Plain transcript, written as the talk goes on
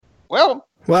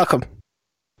Welcome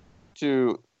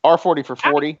to R40 for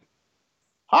 40.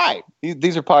 Hi.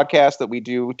 These are podcasts that we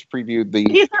do to preview the...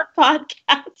 These are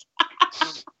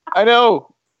podcasts. I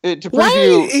know. To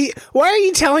preview... Why are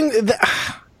you telling...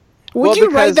 Would you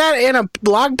write that in a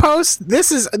blog post?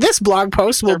 This blog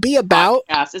post will be about...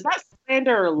 Podcast. Is that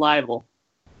slander or libel?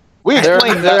 We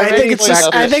explained that. I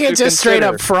think it's just straight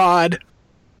up fraud.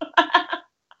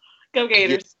 Go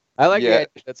Gators. I like the idea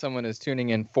that someone is tuning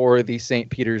in for the St.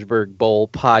 Petersburg Bowl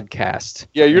podcast.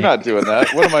 Yeah, you're not doing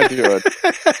that. What am I doing?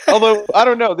 Although, I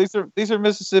don't know. These are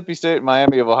Mississippi State and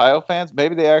Miami of Ohio fans.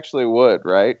 Maybe they actually would,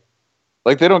 right?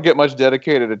 Like, they don't get much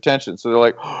dedicated attention. So they're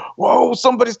like, whoa,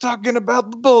 somebody's talking about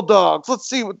the Bulldogs. Let's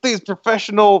see what these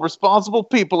professional, responsible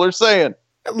people are saying.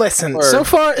 Listen, so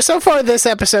far this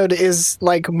episode is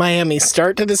like Miami's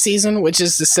start to the season, which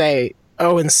is to say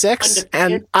 0-6,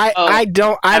 and I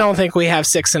don't think we have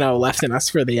 6-0 left in us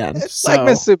for the end. It's like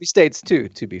Mississippi State's too,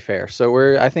 to be fair.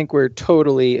 So I think we're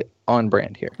totally on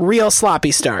brand here. Real sloppy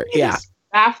start, yeah.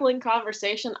 Baffling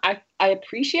conversation. I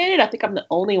appreciate it. I think I'm the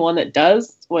only one that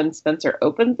does when Spencer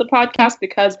opens the podcast,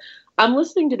 because I'm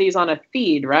listening to these on a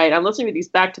feed, right? I'm listening to these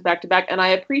back to back to back, and I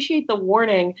appreciate the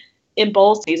warning in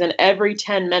bowl season every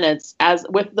 10 minutes as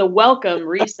with the welcome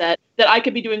reset that I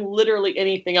could be doing literally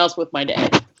anything else with my day.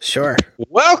 Sure.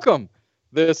 Welcome.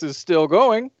 This is still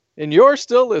going, and you're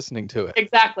still listening to it.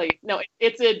 Exactly. No,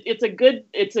 it's a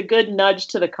good nudge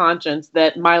to the conscience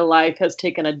that my life has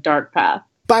taken a dark path.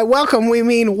 By welcome, we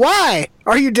mean why?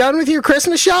 Are you done with your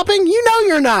Christmas shopping? You know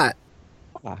you're not.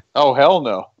 Oh, hell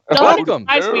no. Welcome.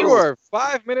 You are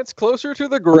 5 minutes closer to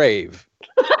the grave.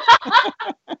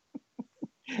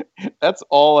 That's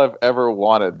all I've ever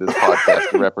wanted this podcast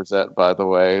to represent, by the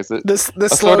way. Is it the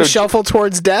slow shuffle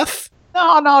towards death?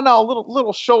 No. A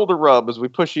little shoulder rub as we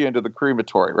push you into the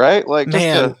crematory, right? Like,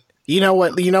 man, you know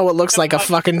what looks like a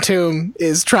fucking tomb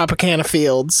is Tropicana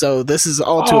Field, so this is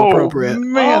all too appropriate.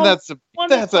 Man, that's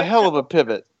a hell of a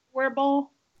pivot. Where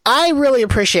bowl? I really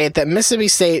appreciate that Mississippi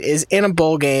State is in a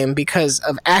bowl game because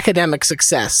of academic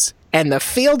success, and the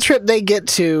field trip they get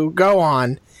to go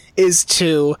on is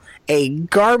to a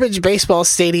garbage baseball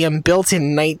stadium built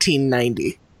in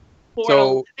 1990. For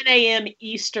 11 a.m.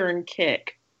 Eastern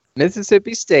kick.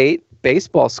 Mississippi State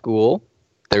baseball school,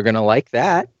 they're going to like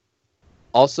that.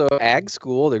 Also, ag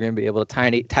school, they're going to be able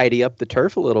to tidy up the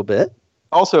turf a little bit.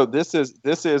 Also, this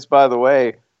is, by the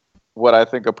way, what I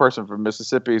think a person from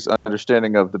Mississippi's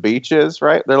understanding of the beach is,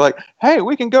 right? They're like, hey,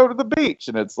 we can go to the beach.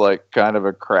 And it's like kind of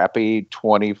a crappy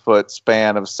 20-foot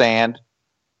span of sand.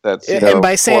 That's, and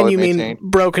by sand, you mean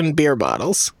broken beer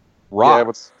bottles.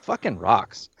 Rocks. Fucking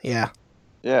rocks. Yeah.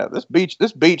 Yeah, this beach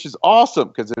is awesome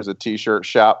because there's a t-shirt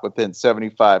shop within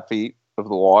 75 feet of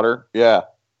the water. Yeah,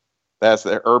 that's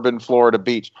the urban Florida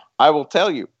beach. I will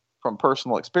tell you from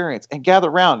personal experience, and gather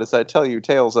round as I tell you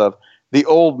tales of the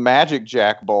old Magic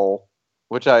Jack Bowl,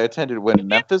 which I attended when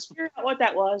Memphis. Figure out what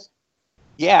that was.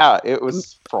 Yeah, it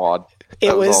was fraud.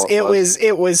 It was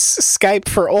Skype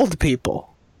for old people.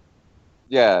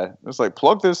 Yeah, it was like,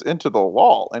 plug this into the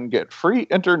wall and get free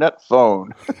internet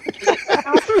phone.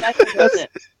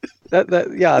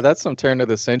 That's some turn of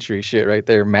the century shit right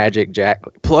there. Magic Jack.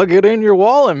 Plug it in your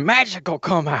wall and magic will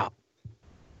come out.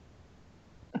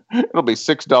 It'll be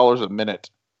 $6 a minute.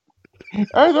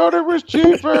 I thought it was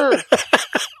cheaper.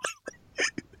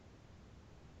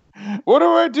 What do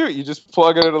I do? You just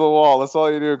plug it into the wall. That's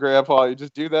all you do, Grandpa. You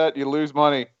just do that, you lose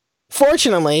money.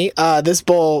 Fortunately, this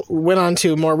bowl went on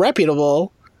to more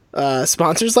reputable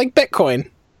sponsors like Bitcoin.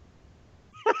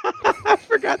 I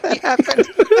forgot that happened.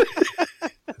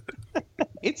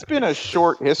 It's been a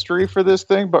short history for this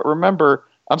thing, but remember,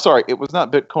 I'm sorry, it was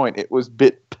not Bitcoin, it was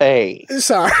BitPay.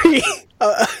 Sorry.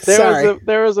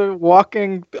 There was a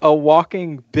walking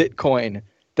Bitcoin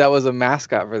that was a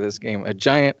mascot for this game, a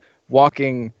giant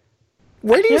walking.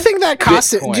 Where do you think that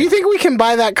costume? Bitcoin. Do you think we can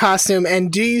buy that costume,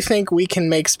 and do you think we can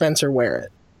make Spencer wear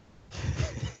it?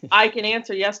 I can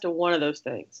answer yes to one of those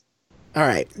things. All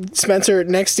right, Spencer.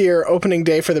 Next year, opening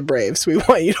day for the Braves, we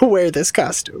want you to wear this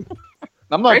costume.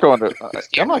 I'm not going to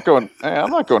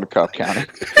Cobb County.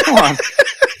 Come on.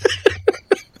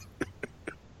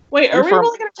 Wait, are we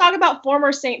really going to talk about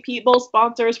former St. Pete Bowl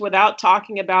sponsors without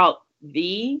talking about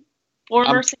the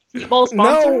former St. Pete Bowl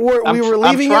sponsor? No, we were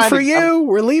leaving it for you.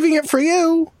 We're leaving it for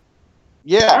you.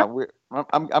 Yeah,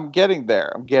 I'm getting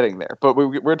there. But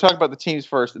we're talking about the teams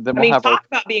first, and then we'll have talk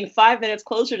about being 5 minutes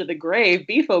closer to the grave.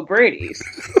 Beef O'Brady's.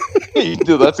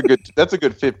 Dude, that's a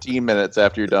good 15 minutes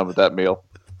after you're done with that meal.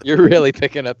 You're really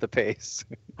picking up the pace.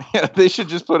 Yeah, they should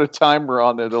just put a timer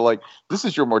on there. They're like, this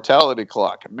is your mortality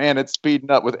clock. Man, it's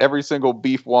speeding up with every single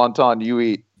beef wonton you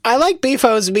eat. I like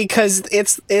Beefos because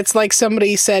it's like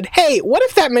somebody said, "Hey, what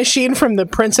if that machine from The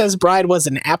Princess Bride was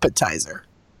an appetizer?"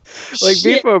 Like Shit.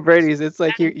 Beef O'Brady's, it's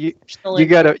like you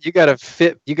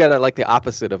gotta like the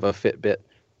opposite of a Fitbit.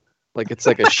 Like it's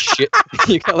like a shit.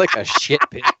 You got like a shit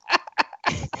bit.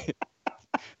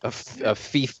 a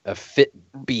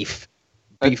fit beef.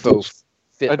 Beefo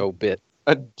fit o bit.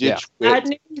 A ditch Bad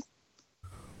wit. news.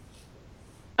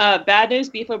 Bad news.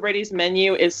 Beef O'Brady's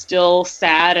menu is still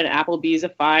sad and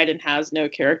Applebee's-ified and has no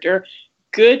character.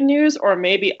 Good news, or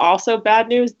maybe also bad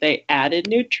news, they added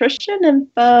nutrition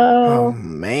info. Oh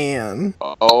man!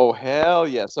 Oh hell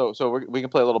yeah! So we can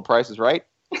play a little Prices Right.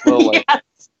 Little, like,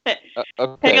 Yes.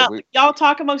 okay, Hang on, y'all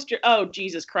talk amongst your. Oh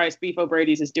Jesus Christ! Beef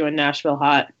O'Brady's is doing Nashville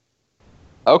hot.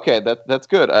 okay, that's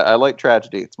good. I like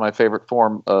tragedy. It's my favorite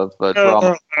form of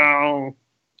drama. Oh.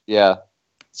 Yeah.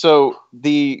 So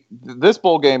this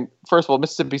bowl game, first of all,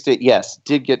 Mississippi State, yes,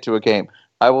 did get to a game.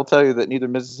 I will tell you that neither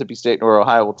Mississippi State nor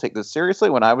Ohio will take this seriously.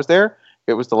 When I was there,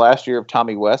 it was the last year of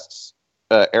Tommy West's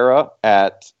era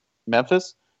at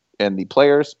Memphis, and the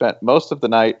players spent most of the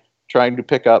night trying to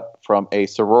pick up from a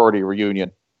sorority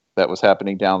reunion that was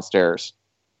happening downstairs.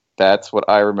 That's what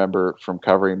I remember from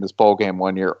covering this bowl game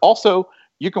one year. Also,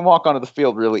 you can walk onto the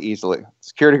field really easily.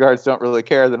 Security guards don't really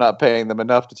care. They're not paying them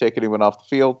enough to take anyone off the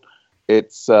field.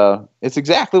 It's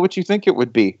exactly what you think it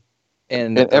would be,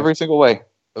 And in every single way.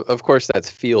 of course, that's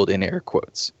field in air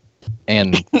quotes.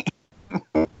 And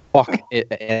walk.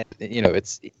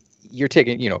 It's you're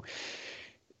taking.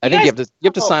 I think you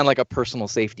have to sign like a personal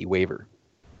safety waiver.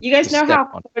 You guys know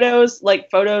how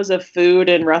photos of food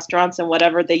in restaurants and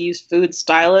whatever, they use food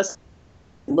stylists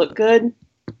look good?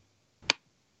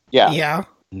 Yeah. Yeah.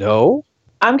 No.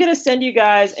 I'm gonna send you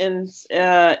guys in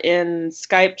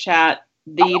Skype chat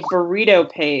the burrito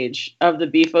page of the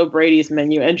Beef O'Brady's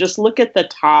menu and just look at the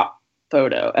top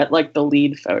photo, at like the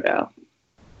lead photo.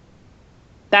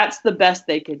 That's the best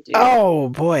they could do. Oh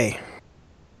boy.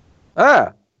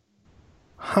 Ah.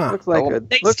 Huh. Looks like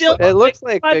They looks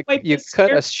like wait, you this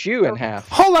cut a is- shoe in half.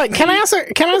 Hold on. Can I ask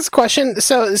a question?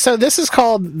 So this is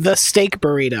called the steak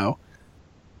burrito.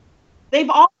 They've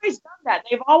always done that.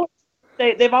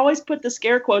 They've always put the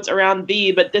scare quotes around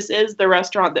the, but this is the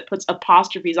restaurant that puts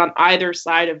apostrophes on either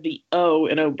side of the O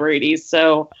in O'Brady's.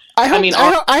 So I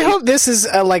hope this is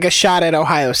like a shot at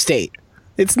Ohio State.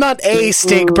 It's not a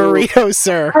steak burrito,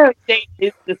 sir. Ohio State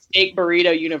is the steak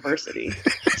burrito university.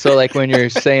 So like when you're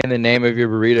saying the name of your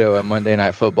burrito at Monday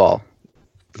Night Football,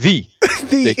 the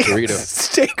steak burrito.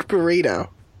 Steak burrito.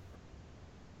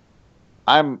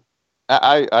 I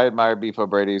admire Beef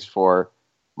O'Brady's for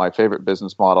my favorite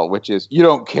business model, which is you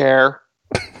don't care.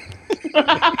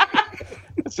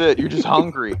 That's it. You're just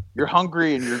hungry. You're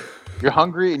hungry and you're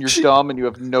hungry and you're dumb and you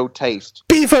have no taste.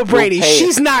 Beef O'Brady, You'll pay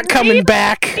she's it. not coming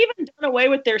back. They've even done away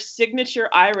with their signature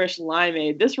Irish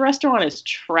limeade. This restaurant is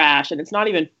trash, and it's not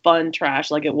even fun trash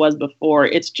like it was before.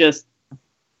 It's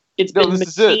been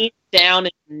machined down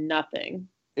into nothing.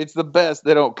 It's the best.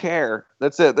 They don't care.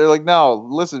 That's it. They're like, no,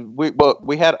 listen,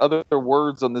 we had other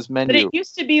words on this But menu. it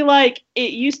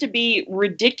used to be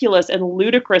ridiculous and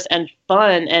ludicrous and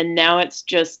fun, and now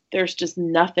there's just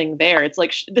nothing there. It's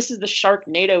like this is the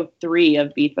Sharknado 3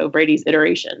 of Beef O'Brady's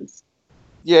iterations.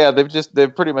 Yeah,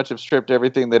 they've pretty much have stripped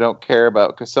everything they don't care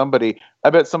about. Because I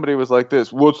bet somebody was like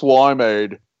this. What's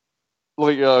limeade?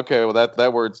 Like, okay, well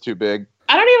that word's too big.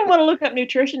 I don't even want to look up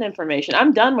nutrition information.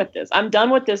 I'm done with this. I'm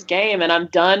done with this game, and I'm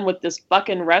done with this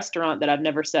fucking restaurant that I've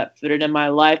never set foot in my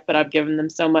life, but I've given them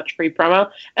so much free promo.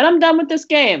 And I'm done with this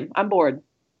game. I'm bored.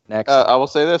 Next. I will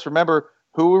say this. Remember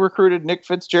who recruited Nick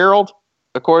Fitzgerald?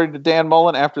 According to Dan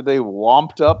Mullen, after they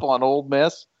womped up on Ole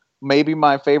Miss, maybe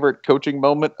my favorite coaching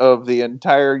moment of the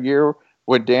entire year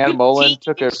when Dan Mullen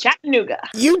took a Chattanooga.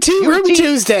 UT Ruby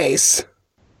Tuesdays.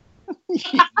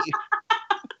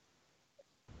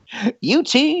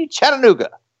 UT Chattanooga.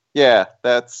 Yeah,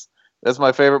 that's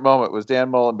my favorite moment was Dan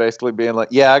Mullen basically being like,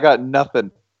 yeah, I got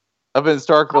nothing. I've been in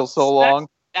Starkville so long.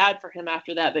 Bad for him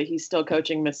after that, but he's still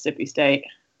coaching Mississippi State.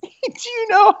 Do you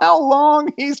know how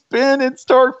long he's been in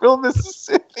Starkville,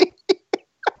 Mississippi?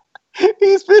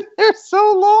 He's been there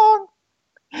so long.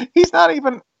 He's not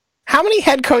even... How many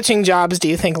head coaching jobs do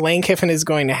you think Lane Kiffin is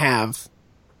going to have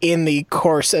in the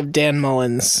course of Dan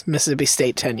Mullen's Mississippi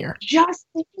State tenure? Just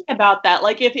thinking about that,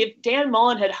 like if Dan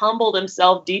Mullen had humbled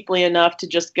himself deeply enough to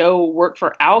just go work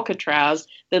for Alcatraz,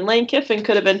 then Lane Kiffin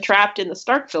could have been trapped in the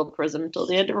Starkville prison until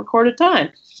the end of recorded time.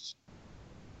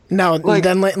 No,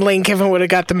 then Lane Kiffin would have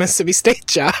got the Mississippi State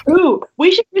job. Ooh,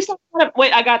 we should do some kind of...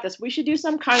 Wait, I got this. We should do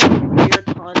some kind of weird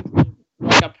content,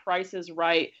 like a Price is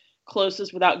Right,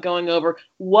 closest without going over.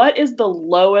 What is the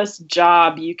lowest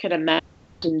job you can imagine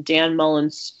Dan Mullen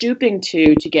stooping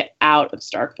to get out of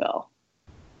Starkville?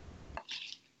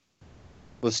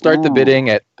 We'll start the bidding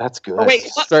at. That's good. Or wait,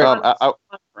 what Start-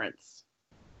 conference?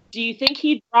 Do you think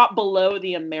he'd drop below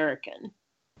the American?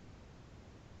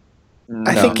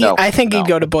 I think he'd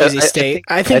go to Boise State.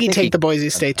 I think he'd take he'd- the Boise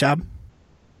State job.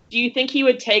 Do you think he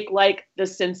would take like the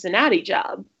Cincinnati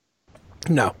job?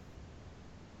 No.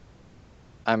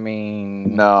 I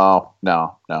mean, No.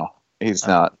 He's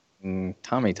not.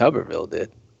 Tommy Tuberville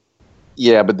did.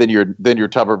 Yeah, but then you're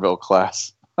Tuberville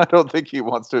class. I don't think he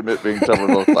wants to admit being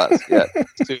Tuberville class yet.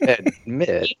 To Do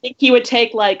admit, you think he would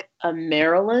take like a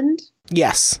Maryland?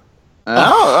 Yes.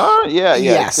 Yeah.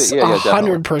 Yes. Yeah,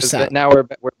 100%. now we're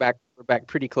back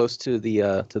pretty close to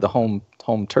the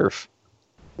home turf.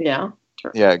 Yeah.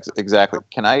 Yeah, exactly.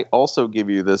 Can I also give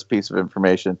you this piece of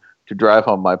information to drive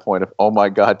home my point of, oh my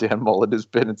God, Dan Mullen has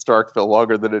been in Starkville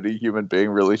longer than any human being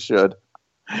really should.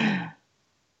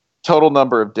 Total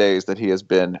number of days that he has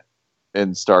been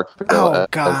in Starkville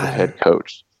as the head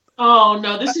coach. Oh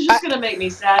no, this is just gonna make me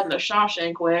sad in a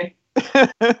Shawshank way.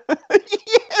 Yeah,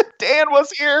 Dan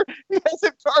was here. He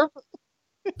hasn't carved.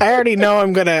 I already know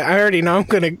I'm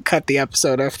gonna cut the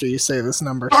episode after you say this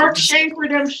number. Shawshank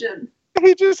Redemption.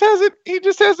 He just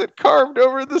hasn't carved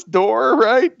over this door,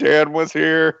 right? Dan was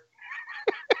here.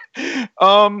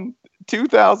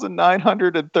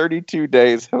 2,932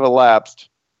 days have elapsed.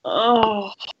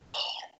 Oh,